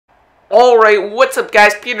Alright, what's up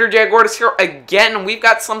guys? PeterJaguars here again. We've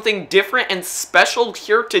got something different and special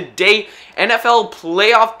here today. NFL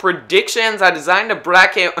playoff predictions. I designed a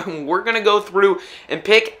bracket and we're going to go through and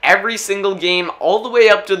pick every single game all the way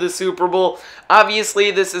up to the Super Bowl.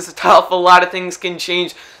 Obviously, this is tough. A lot of things can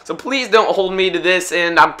change. So please don't hold me to this,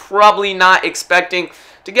 and I'm probably not expecting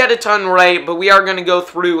to get a ton right, but we are going to go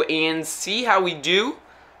through and see how we do.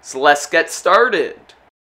 So let's get started.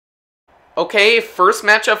 Okay, first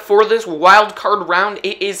matchup for this wild card round,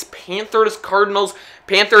 it is Panthers-Cardinals.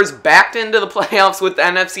 Panthers backed into the playoffs with the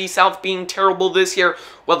NFC South being terrible this year.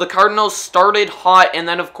 Well, the Cardinals started hot, and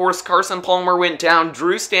then, of course, Carson Palmer went down,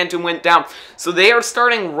 Drew Stanton went down. So they are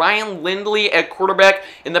starting Ryan Lindley at quarterback,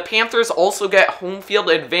 and the Panthers also get home field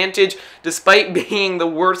advantage despite being the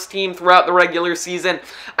worst team throughout the regular season.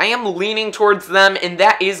 I am leaning towards them, and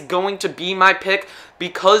that is going to be my pick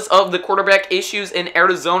because of the quarterback issues in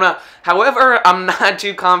Arizona. However, I'm not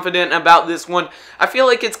too confident about this one. I feel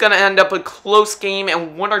like it's going to end up a close game,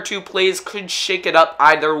 and one or two plays could shake it up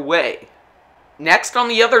either way. Next, on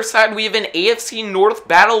the other side, we have an AFC North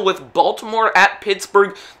battle with Baltimore at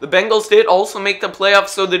Pittsburgh. The Bengals did also make the playoffs,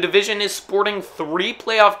 so the division is sporting 3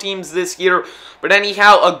 playoff teams this year. But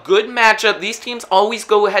anyhow, a good matchup. These teams always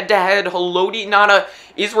go head-to-head. Haloti Ngata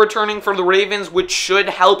is returning for the Ravens, which should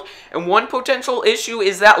help. And one potential issue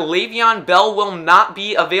is that Le'Veon Bell will not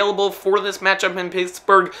be available for this matchup in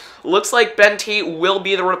Pittsburgh. Looks like Ben Tate will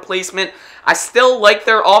be the replacement. I still like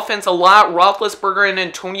their offense a lot. Roethlisberger and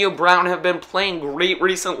Antonio Brown have been playing great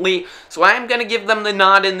recently, so I am going to give them the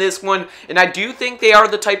nod in this one. And I do think they are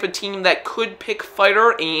the type of team that could pick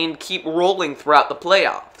fighter and keep rolling throughout the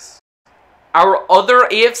playoffs. Our other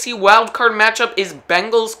AFC wildcard matchup is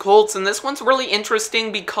Bengals-Colts, and this one's really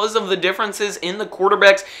interesting because of the differences in the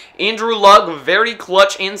quarterbacks. Andrew Luck, very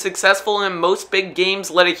clutch and successful in most big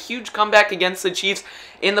games, led a huge comeback against the Chiefs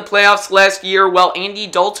in the playoffs last year, while Andy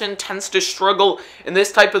Dalton tends to struggle in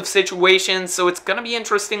this type of situation, so it's going to be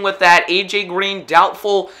interesting with that. AJ Green,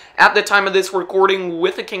 doubtful at the time of this recording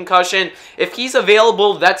with a concussion. If he's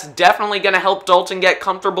available, that's definitely going to help Dalton get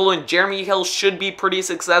comfortable, and Jeremy Hill should be pretty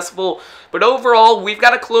successful. But overall, we've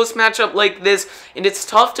got a close matchup like this, and it's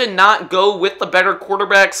tough to not go with the better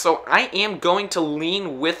quarterback, so I am going to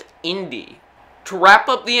lean with Indy. To wrap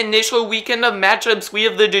up the initial weekend of matchups, we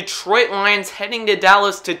have the Detroit Lions heading to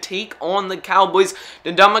Dallas to take on the Cowboys.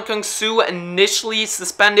 Ndamukong Suh initially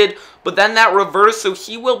suspended, but then that reversed, so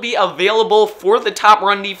he will be available for the top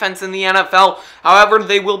run defense in the NFL. However,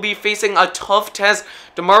 they will be facing a tough test.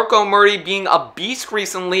 DeMarco Murray being a beast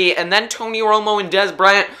recently, and then Tony Romo and Dez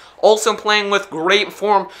Bryant also playing with great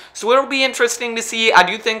form, so it'll be interesting to see. I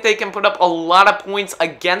do think they can put up a lot of points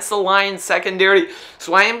against the Lions secondary,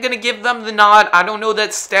 so I am going to give them the nod. I don't know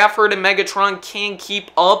that Stafford and Megatron can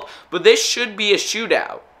keep up, but this should be a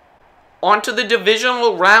shootout. On to the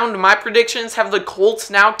divisional round. My predictions have the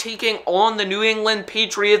Colts now taking on the New England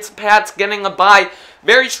Patriots. Pats getting a bye.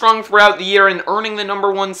 Very strong throughout the year and earning the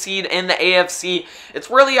 #1 seed in the AFC.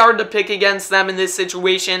 It's really hard to pick against them in this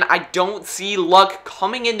situation. I don't see Luck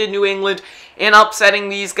coming into New England and upsetting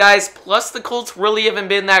these guys. Plus, the Colts really haven't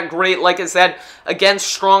been that great, like I said, against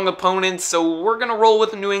strong opponents. So we're going to roll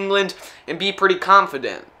with New England and be pretty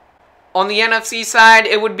confident. On the NFC side,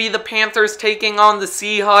 it would be the Panthers taking on the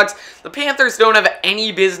Seahawks. The Panthers don't have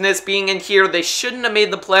any business being in here. They shouldn't have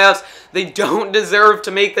made the playoffs. They don't deserve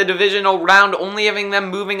to make the divisional round, only having them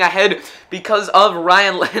moving ahead because of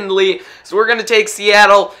Ryan Lindley. So we're going to take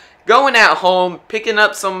Seattle, going at home, picking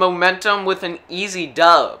up some momentum with an easy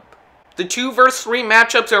dub. The 2 versus 3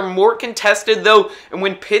 matchups are more contested though, and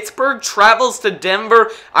when Pittsburgh travels to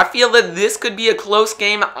Denver, I feel that this could be a close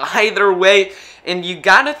game either way. And you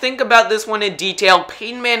got to think about this one in detail.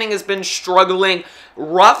 Peyton Manning has been struggling.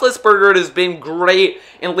 Roethlisberger has been great.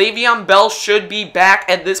 And Le'Veon Bell should be back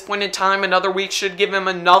at this point in time. Another week should give him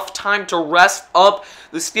enough time to rest up.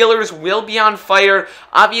 The Steelers will be on fire.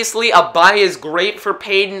 Obviously, a bye is great for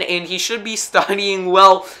Peyton, and he should be studying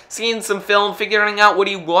well, seeing some film, figuring out what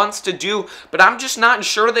he wants to do. But I'm just not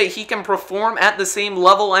sure that he can perform at the same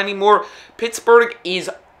level anymore. Pittsburgh is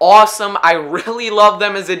awesome. I really love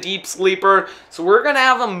them as a deep sleeper. So we're going to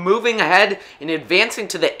have them moving ahead and advancing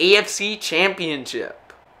to the AFC Championship.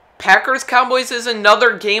 Packers-Cowboys is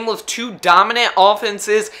another game with 2 dominant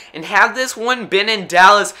offenses, and had this one been in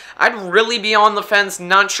Dallas, I'd really be on the fence,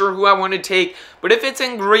 not sure who I want to take. But if it's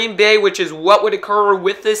in Green Bay, which is what would occur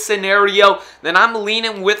with this scenario, then I'm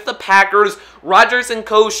leaning with the Packers. Rodgers and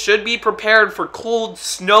co should be prepared for cold,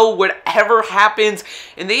 snow, whatever happens,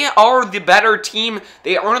 and they are the better team.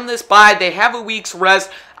 They earned this bye. They have a week's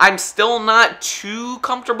rest. I'm still not too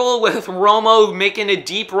comfortable with Romo making a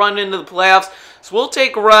deep run into the playoffs, So we'll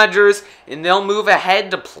take Rodgers, and they'll move ahead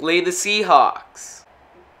to play the Seahawks.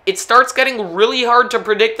 It starts getting really hard to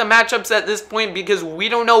predict the matchups at this point because we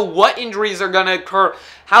don't know what injuries are going to occur,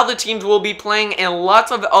 how the teams will be playing, and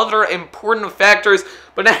lots of other important factors.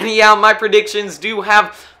 But anyhow, my predictions do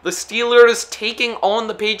have the Steelers taking on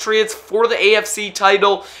the Patriots for the AFC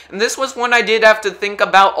title. And this was one I did have to think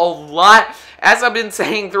about a lot. As I've been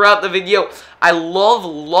saying throughout the video, I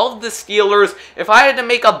love the Steelers. If I had to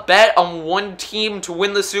make a bet on one team to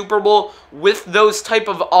win the Super Bowl with those type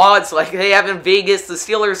of odds like they have in Vegas, the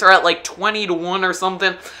Steelers are at like 20-1 or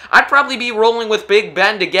something, I'd probably be rolling with Big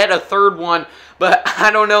Ben to get a third one. But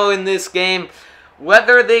I don't know in this game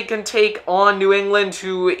whether they can take on New England,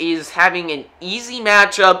 who is having an easy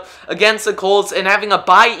matchup against the Colts and having a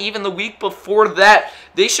bye even the week before that.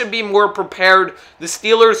 They should be more prepared. The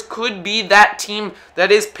Steelers could be that team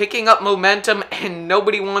that is picking up momentum and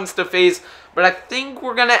nobody wants to face. But I think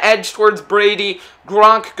we're going to edge towards Brady.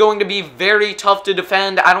 Gronk going to be very tough to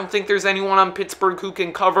defend. I don't think there's anyone on Pittsburgh who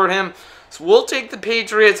can cover him. So we'll take the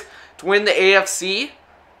Patriots to win the AFC.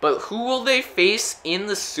 But who will they face in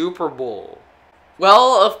the Super Bowl?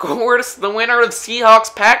 Well, of course, the winner of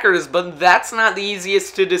Seahawks-Packers, but that's not the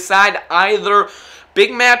easiest to decide either.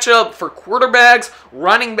 Big matchup for quarterbacks,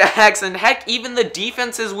 running backs, and heck, even the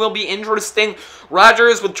defenses will be interesting.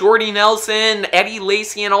 Rodgers with Jordy Nelson, Eddie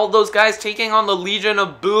Lacy, and all those guys taking on the Legion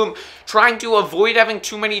of Boom, trying to avoid having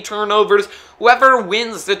too many turnovers. Whoever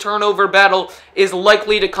wins the turnover battle is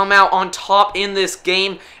likely to come out on top in this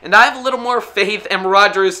game, and I have a little more faith in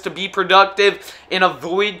Rodgers to be productive and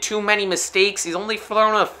avoid too many mistakes. He's only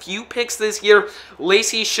thrown a few picks this year.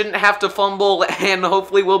 Lacy shouldn't have to fumble, and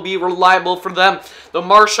hopefully will be reliable for them. The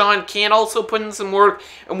Marshawn can also put in some work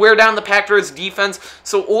and wear down the Packers defense,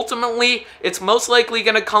 so ultimately it's most likely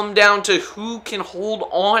going to come down to who can hold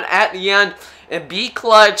on at the end and be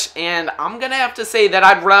clutch, and I'm going to have to say that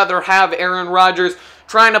I'd rather have Aaron Rodgers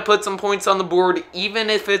trying to put some points on the board, even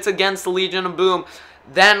if it's against the Legion of Boom,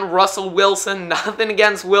 than Russell Wilson. Nothing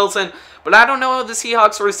against Wilson, but I don't know how the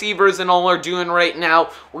Seahawks receivers and all are doing right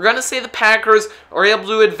now. We're going to say the Packers are able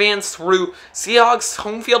to advance through. Seahawks'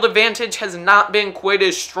 home field advantage has not been quite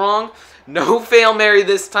as strong. No Hail Mary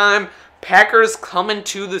this time. Packers coming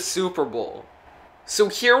to the Super Bowl. So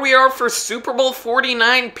here we are for Super Bowl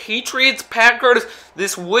 49, Patriots-Packers.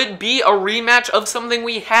 This would be a rematch of something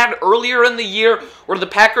we had earlier in the year where the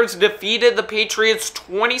Packers defeated the Patriots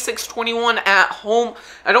 26-21 at home.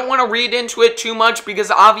 I don't want to read into it too much because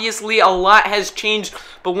obviously a lot has changed.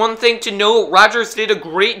 But one thing to note, Rodgers did a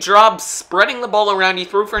great job spreading the ball around. He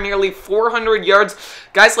threw for nearly 400 yards.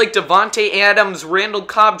 Guys like Devontae Adams, Randall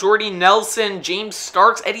Cobb, Jordy Nelson, James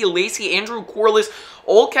Starks, Eddie Lacy, Andrew Corliss,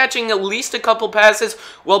 all catching at least a couple passes,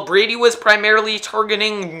 while Brady was primarily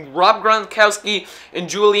targeting Rob Gronkowski and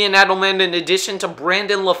Julian Edelman in addition to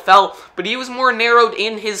Brandon LaFell, but he was more narrowed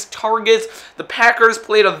in his targets. The Packers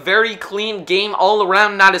played a very clean game all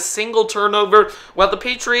around, not a single turnover, while the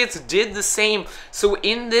Patriots did the same. So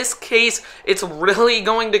in this case, it's really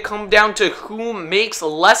going to come down to who makes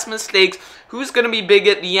less mistakes, who's going to be big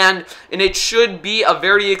at the end, and it should be a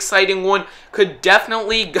very exciting one. Could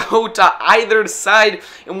definitely go to either side,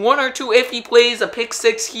 and one or two iffy plays, a pick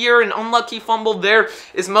six here, an unlucky fumble there,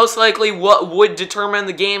 is most likely what would determine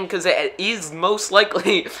the game, because it is most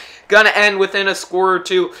likely going to end within a score or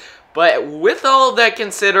two. But with all of that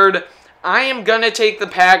considered, I am going to take the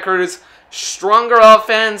Packers. Stronger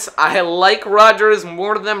offense. I like Rodgers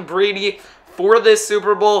more than Brady for this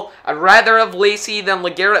Super Bowl. I'd rather have Lacy than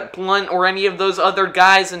LeGarrette Blount or any of those other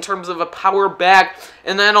guys in terms of a power back,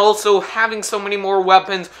 and then also having so many more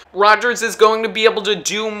weapons. Rodgers is going to be able to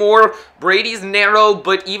do more. Brady's narrow,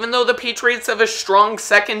 but even though the Patriots have a strong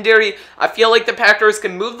secondary, I feel like the Packers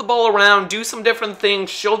can move the ball around, do some different things,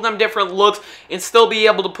 show them different looks, and still be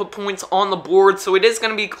able to put points on the board. So it is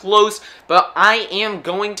going to be close, but I am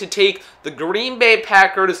going to take the Green Bay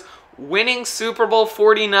Packers winning Super Bowl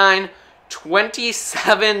 49,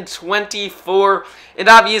 27-24, and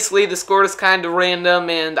obviously the score is kind of random,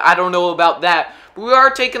 and I don't know about that. But we are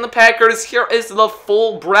taking the Packers. Here is the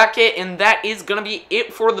full bracket, and that is going to be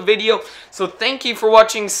it for the video. So thank you for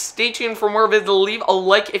watching. Stay tuned for more videos. Leave a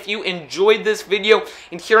like if you enjoyed this video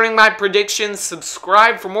and hearing my predictions.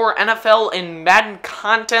 Subscribe for more NFL and Madden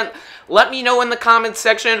content. Let me know in the comments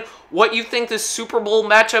section what you think this Super Bowl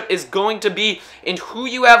matchup is going to be and who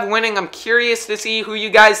you have winning. I'm curious to see who you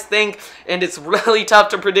guys think, and it's really tough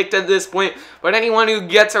to predict at this point. But anyone who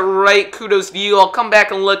gets it right, kudos to you. I'll come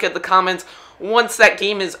back and look at the comments once that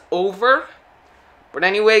game is over. But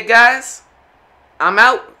anyway, guys, I'm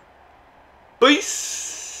out.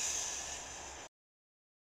 Peace.